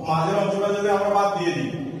 মাঝের অংশটা যদি আমরা বাদ দিয়ে দিই,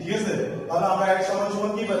 ঠিক আছে, তাহলে আমরা x সমান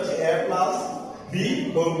সমান কি পাচ্ছি? a প্লাস b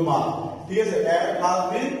হোল বার, ঠিক আছে, a প্লাস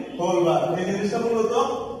b হোল বার। এই জিনিসটা মূলত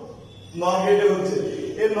নর গেটে হচ্ছে।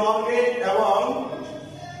 এই নর গেট এবং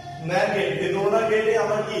ন্যান্ড গেট, এই দুটো গেটে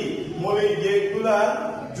আমরা কি মৌলিক গেটগুলার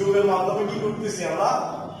যোগের মাধ্যমে কি করতেছি? আমরা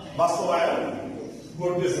বাস্তবায়ন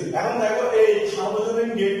করতেছি। এখন দেখো এই সার্বজনীন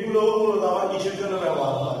গেটগুলো মূলত আমার কিসের জন্য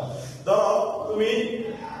ব্যবহার হয়? ধরো তুমি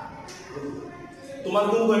তোমার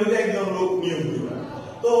কোম্পানিতে একজন লোক নিয়োগ দিবে,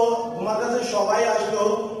 তো তোমার কাছে সবাই আসলো,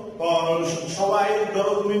 সবাই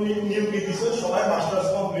ধরো তুমি নিয়োগ দিছো, সবাই মাস্টার্স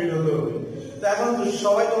কমপ্লিট হতে হবে। তো এখন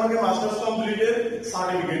সবাই তোমাকে মাস্টার্স কমপ্লিটের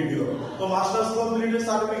সার্টিফিকেট দিল, তো মাস্টার্স কমপ্লিটের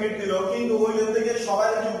সার্টিফিকেট দিল, কিন্তু ওইখান থেকে সবাই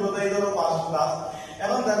যোগ্যতাই ধরো 5 ক্লাস।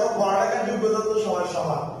 এখন দেখো পড়ালেখার যোগ্যতা তো সবার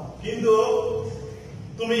সমান, কিন্তু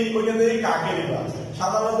তুমি ওইখান থেকে কাকে নিবা?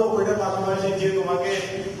 সাধারণত ওইটার পাশাপাশি যে তোমাকে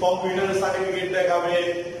কম্পিউটারের সার্টিফিকেট দেখাবে,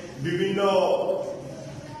 বিভিন্ন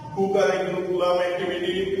কারিকুলাম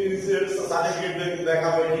অ্যাক্টিভিটির সার্টিফিকেট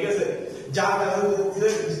দেখাবে, ঠিক আছে,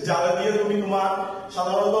 যারা দিয়ে তুমি তোমার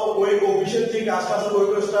সাধারণত ওই অফিসের যে কাজটা আছে ওই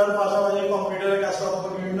কাজটার পাশাপাশি কম্পিউটারের কাজটা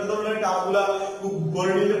বিভিন্ন ধরনের কাজগুলা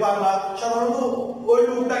করে নিতে পারবা, সাধারণত ওই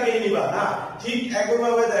লোকটাকেই নিবা না। ঠিক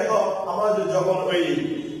একইভাবে দেখো আমরা যখন ওই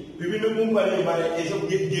বিভিন্ন কোম্পানি মানে এইসব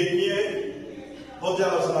গেট নিয়ে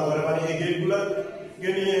পর্যালোচনা করে, মানে এই গেটগুলোকে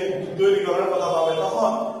নিয়ে তৈরি করার কথা ভাবে,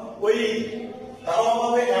 তখন ওই তারা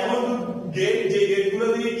ভাবে এমন গেট যে গেটগুলো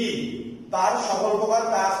দিয়ে কি তার সকল প্রকার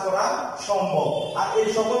কাজ করা সম্ভব। আর এই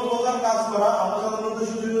সকল প্রকার কাজ করা আমরা সাধারণত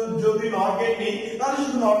শুধু যদি নট গেট নিই তাহলে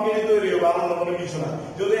শুধু নট গেটে তৈরি হবে, আর অন্য কোনো কিছু না।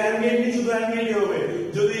 যদি অ্যান্ড গেট নিই শুধু অ্যান্ড গেটই হবে,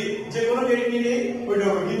 যদি যে কোনো গেট নিলে ওইটা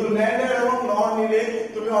হবে। কিন্তু ন্যান্ড এবং নট নিলে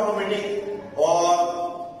তুমি অটোমেটিক অর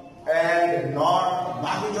এন্ড নট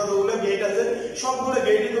বাকি যতগুলো গেট আছে সবগুলো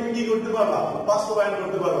গেটই তুমি কি করতে পারবা? বাস্তবায়ন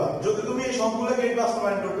করতে পারবা। যদি তুমি এই সবগুলো গেট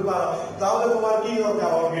বাস্তবায়ন করতে পারো তাহলে তোমার কি দরকার?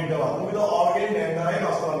 অর গেট দেওয়া। তুমি তো অর গেট দ্বারাই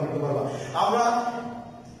বাস্তবায়ন করতে পারবা। আমরা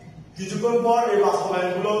কিছুক্ষণ পর এই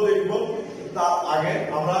বাস্তবায়নগুলো দেখবো, তার আগে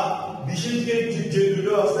আমরা বিশেষ গেট যে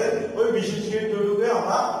দুটো আছে ওই বিশেষ গেট দুটোকে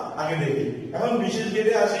আমরা আগে দেখি। এখন বিশেষ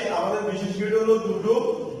গেটে আসি। আমাদের বিশেষ গেট হলো দুটো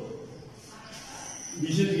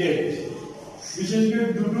বিশেষ গেট। বিশেষ গেট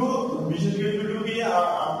দুটো কি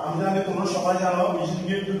আমি জানি তোমরা সবাই জানো। বিশেষ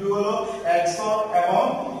গেট দুটো হলো x1 এবং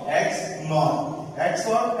x0,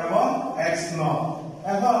 x1 এবং x0।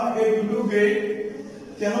 এখন এই দুটো গেট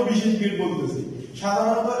কেন বিশেষ গেট বলতেছি?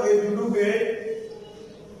 সাধারণত এই দুটো গেট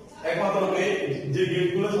একমাত্র গেট যে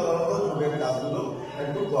গেটগুলো সাধারণত যোগের কাজগুলো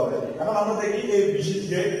একটু করে। এখন আমরা দেখি এই বিশেষ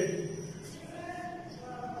গেট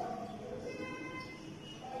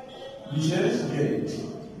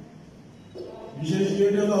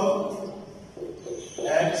হলো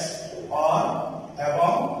x অর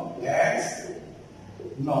এবং x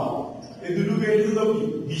নট। এই দুটো গেট হলো কি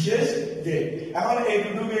বিশেষ গেট। এখন এই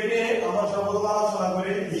দুটো গেটে আমরা সর্বপ্রথম আলোচনা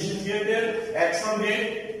করি বিশেষ গেটের XOR গেট।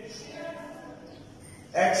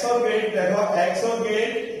 XOR গেট দেখো, XOR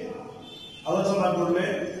গেট আলোচনা করলে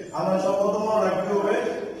আমরা সর্বপ্রথম রাখতে হবে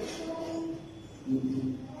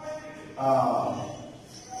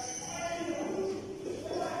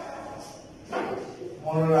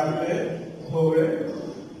মনে রাখতে হবে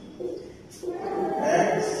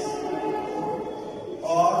x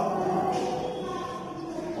or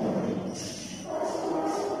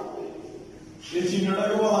এই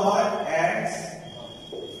চিহ্নটাকে বলা হয় x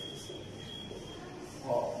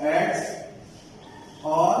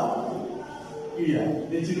or here।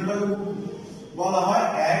 এই চিহ্নটাকে বলা হয়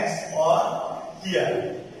x or here।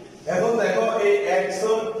 এখন দেখো এই x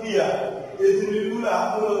or here এই জিনিসগুলো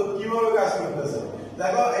কিভাবে কাজ করতেছে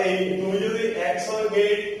দেখো। এই তুমি যদি XOR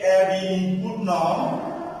গেট AB ইনপুট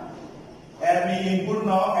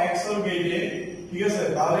নাও XOR গেটে, ঠিক আছে,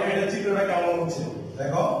 তাহলে এটা চিত্রটা কেমন হচ্ছে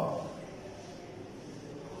দেখো।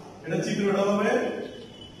 এটা চিত্রটা হবে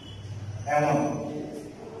এমন,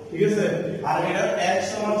 ঠিক আছে। আর এটা x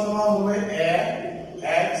সমান সমান হবে a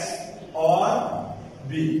x or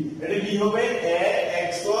b। এটা কি হবে? a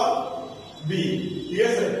x or b, ঠিক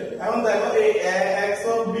আছে। এখন দেখো এই a x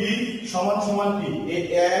or b সমান সমান কি? এই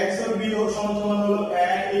a x or b সমান সমান হলো a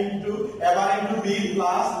into b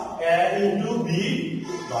plus a into b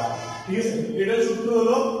বার, ঠিক আছে। এটার সূত্র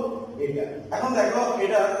হলো এটা। এখন দেখো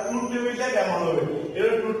এটা ট্রুথ টেবিলটা কেমন হবে?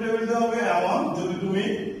 এটা ট্রুথ টেবিলটা হবে এমন, যদি তুমি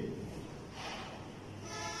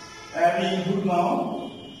a b ইনপুট নাও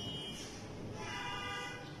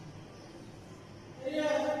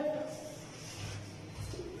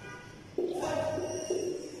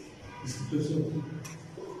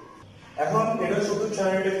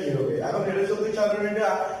সারণীটা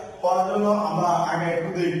করার জন্য আমরা আগে একটু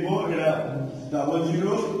দেখবো এটা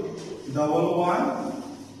 00 11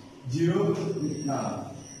 0 না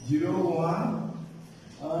 01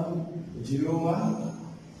 01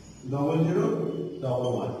 00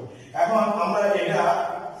 11। এখন আমরা এটা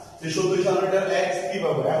এই 70 সারণীটার x কি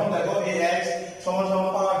পাবো? এখন দেখো এই x সমান সমান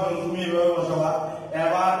পাওয়ার জন্য তুমি এইভাবে বসাবা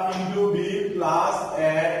এবার into b plus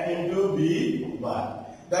a into b বার।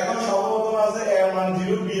 দেখো সর্বপ্রথম আছে a এর মান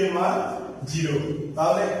 0 b এর মান 0,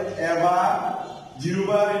 তাহলে এবার 0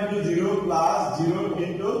 বার ইনটু 0 প্লাস 0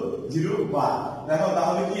 ইনটু 0 বার। দেখো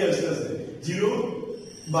তাহলে কি আসছে 0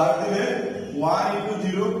 বার দিলে 1 ইনটু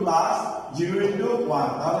 0 প্লাস 0 ইনটু 1,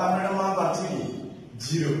 তাহলে আমরা এর মান পাচ্ছি কি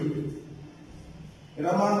 0, এর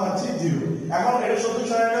মান পাচ্ছি 0। এখন এটা 70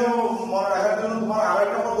 সারণীটা মনে রাখার জন্য তোমার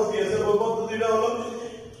আরেকটা পদ্ধতি আছে, ওই পদ্ধতিটা হলো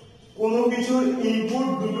কোন কিছু ইনপুট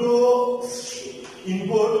দুটো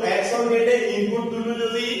ইনপুট XOR গেটে ইনপুট দুটো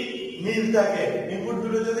যদি মিল থাকে, ইনপুট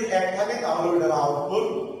দুটো যদি এক থাকে তাহলে এটার আউটপুট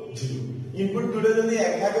 0। ইনপুট দুটো যদি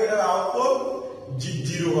এক থাকে এটার আউটপুট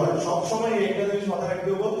 0 হয়। সব সময় একটা জিনিস মাথায় রাখতে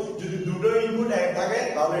হবে, যদি দুটো ইনপুট এক থাকে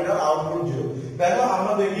তাহলে এটার আউটপুট 0। দেখো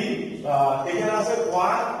আমরা দেখি এখানে আছে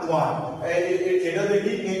 1 1, এটা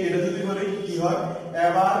দেখি এটা যদি বলি কি হয়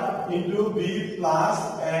এবার into b plus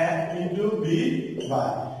a into b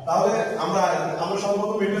বার। তাহলে আমরা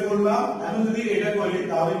সম্পর্ক মেনটেন করলাম। এখন যদি এটা করি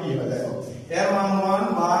তাহলে কি হবে দেখো এর মান 1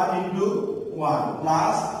 বার ইনটু 1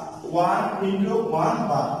 প্লাস 1 ইনটু 1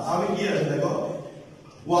 বার, তাহলে কি আসে দেখো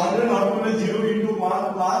 1 এর নট করলে 0 ইনটু 1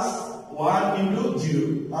 প্লাস 1 ইনটু 0,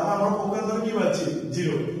 তাহলে আমরা পক্ষান্তর কি পাচ্ছি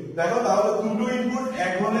 0। দেখো তাহলে দুটো ইনপুট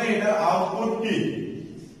এক হলে এটার আউটপুট কি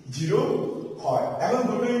 0 হয়। এখন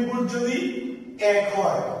দুটো ইনপুট যদি এক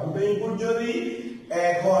হয়, দুটো ইনপুট যদি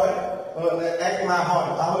এক হয় এক না হয়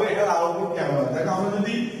তাহলে এটার আউটপুট কেমন হয়? দেখো আমরা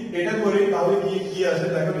যদি এটা করি তাহলে কি আসে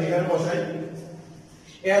দেখো এখানে বসাই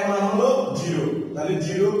এর মান হলো 0, তাহলে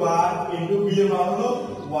 0 বার ইনটু b এর মান হলো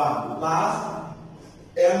 1 প্লাস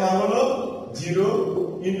এর মান হলো 0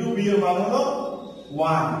 ইনটু b এর মান হলো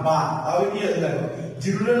 1 বার, তাহলে কি আছে দেখো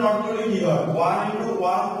 0 এর নট করলে কি হয় 1 ইনটু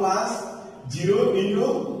 1 প্লাস 0 ইনটু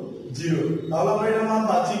 0, তাহলে আমরা এর মান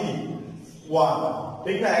পাচ্ছি কি 1,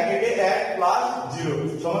 ঠিক না? 1 একে 1 প্লাস 0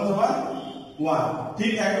 সমান সমান 1।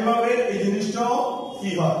 ঠিক একইভাবে এই জিনিসটাও কি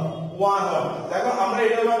হয় 1 হয়। দেখো আমরা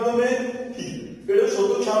এটার মাধ্যমে কি এটা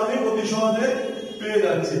 70 সারণী অতি সহজে পেয়ে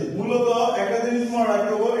যাচ্ছি। মূলত একটা জিনিস মনে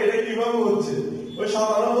রাখতে হবে এটা কিভাবে হচ্ছে, ওই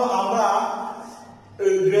সাধারণত আমরা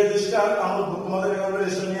রেজিস্টার, আমরা তোমাদের এখানে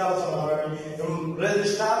রেজিস্টার নিয়ে আলোচনা করি,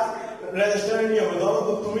 রেজিস্টারের নিয়ম ধরো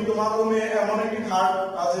তুমি তোমার রুমে এমন একটি খাট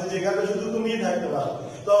আছে যেখানে শুধু তুমিই থাকতে পারো,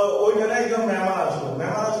 তো ওইখানে একদম মেহমান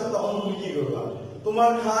আসবে তখন তুমি কি করবা?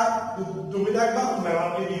 তোমার খাট তুমি থাকবা,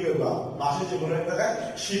 মেহমানকে কি করবা পাশে যে কোনো এক জায়গায়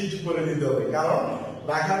শিফট করে দিতে হবে, কারণ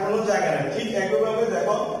রাখার কোনো জায়গা নেই। ঠিক একইভাবে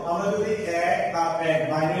দেখো আমরা যদি 1 আর 1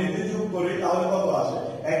 বাইনারিতে যোগ করি তাহলে কত আসে?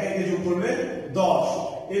 1 1 যোগ করলে 10,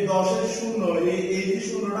 এই 10 এর শূন্য এই যে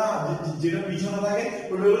শূন্যটা যেটা পিছনে থাকে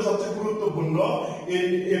ওটা হলো সবচেয়ে গুরুত্বপূর্ণ,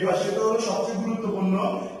 এই পাশেটা হলো সবচেয়ে গুরুত্বপূর্ণ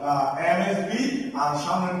এমএসবি আর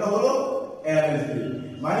সামনেটা হলো এমএসবি,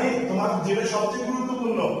 মানে তোমার যেটা সবচেয়ে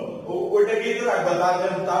গুরুত্বপূর্ণ ওইটাকেই তো রাখবা।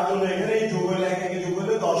 তার জন্য এখানে এই যোগ হলে 1 1 যোগ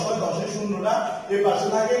হলে 10 হয়, 10 এর শূন্যটা এই পাশে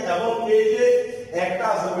থাকে এবং এই যে একটা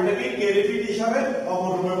আছে ওইটাকে ক্যারি বিট হিসাবে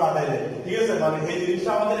অপর রুমে পাঠায় দেয়, ঠিক আছে? মানে এই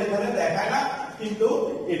জিনিসটা আমাদের এখানে দেখায় না, কিন্তু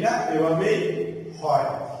এটা এভাবেই হয়।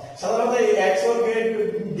 সাধারণত এই XOR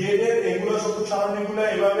গেটের এগুলো 70 সারণীগুলো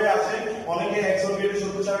এভাবে আছে। অনেকে XOR গেটের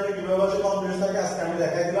 70 সারণী কিভাবে আছে কনফিউজ থাকে, আজকে আমি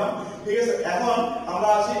দেখাই দিলাম, ঠিক আছে? এখন আমরা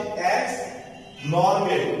আসি XNOR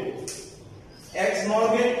গেট। XNOR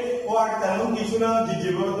গেট ও আর তেমন কিছু না,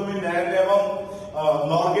 যেভাবে তুমি NAND এবং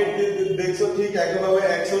NOR গেট দেখছো ঠিক একইভাবে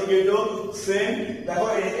XOR গেটও সেম। দেখো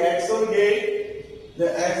এই XOR গেট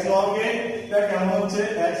XNOR গেটটা কেমন হচ্ছে,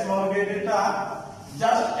 XNOR গেটটা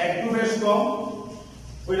জাস্ট একটু বেশ কম,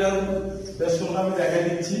 ওইটা বেশ কম আমি দেখাই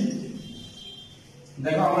দিচ্ছি।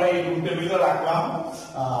 দেখো আমরা এই গ্রুপ টেবিলটা রাখলাম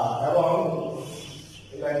এবং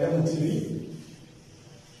এটা একটা মুছে দিই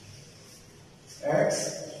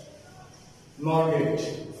XNOR গেট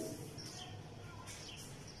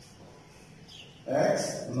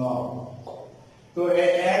XNOR। তো এই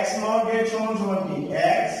XNOR গেট সমান সমান কি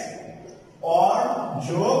X OR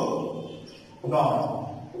যোগ NOR।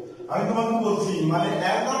 আমি তোমাকে বলছি মানে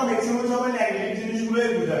একদম ম্যাক্সিমাম সময় নেগেটিভ জিনিসগুলোই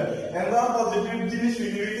বোঝায়, একদম পজিটিভ জিনিস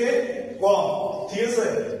পৃথিবীতে কম, ঠিক আছে?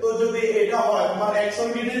 তো যদি এটা হয় তোমার XOR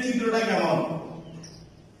গেটের চিত্রটা কেমন?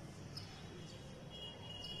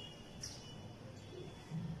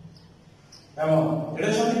 এমন,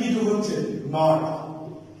 এটার সাথে কি যোগ হচ্ছে নট।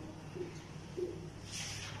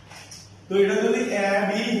 তো এটা যদি a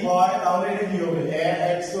b হয় তাহলে এটা কি হবে a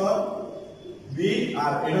XOR বি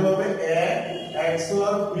আর এটা হবে এ x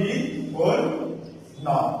or B whole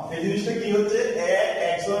not. এই জিনিসটা কি হচ্ছে এ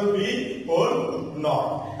x or B whole not.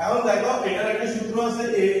 এখন দেখো এটার একটা সূত্র আছে,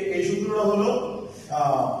 এই সূত্রটা হলো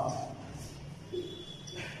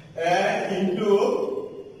a into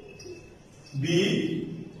b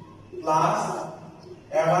প্লাস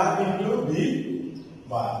এবার into b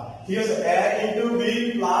বার। ঠিক আছে, a into b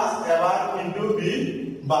প্লাস এবার into b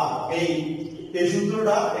বার, এই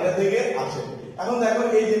সূত্রটা এটা থেকে আসে। এখন দেখো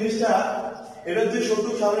এই জিনিসটা এটার যে সূত্র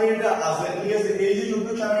সারণীটা আছে, ঠিক আছে, এই যে সূত্র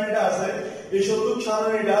সারণীটা আছে, এই সূত্র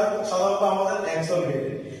সারণীটা সাধারণত আমাদের এক্সল গেট।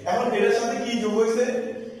 এখন এটার সাথে কি যোগ হয়েছে,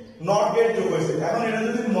 নট গেট যোগ হয়েছে। এখন এটা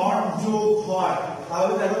যদি নট যোগ হয়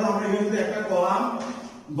তাহলে দেখো আমরা এখানে যদি একটা কলাম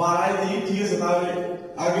বাড়াই দিই, ঠিক আছে, তাহলে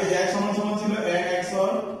আগে x সমান সমান ছিল a x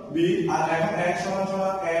অর b আর এখন x সমান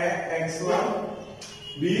সমান a x or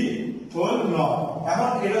b whole not. এখন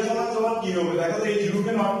এটা সমান সমান কি হবে, দেখো তো এই 0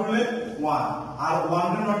 কে নট করলে 1 আর 1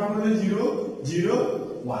 কে নট করলে 0 0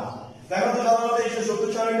 1। দেখো তো সাধারণত এই সূত্র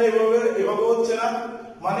সারণীটা এভাবে হচ্ছে না,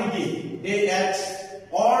 মানে কি এই x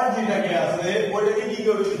অর যেটাকে আছে ওইটাকে কি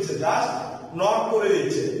করে দিচ্ছে, জাস্ট নট করে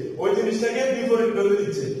দিচ্ছে, ওই জিনিসটাকে বিপরীত করে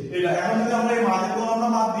দিচ্ছে এটা। এখন যদি আমরা এই মাঝের কলামটা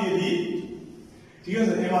বাদ দিয়ে দিই, ঠিক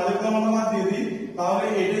আছে, এই মাঝের কলামটা বাদ দিয়ে দিই, তাহলে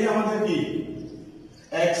এটাই আমাদের কি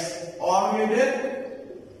x অর গেটের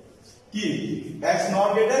কি x নট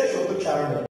গেটের সূত্র সারণী।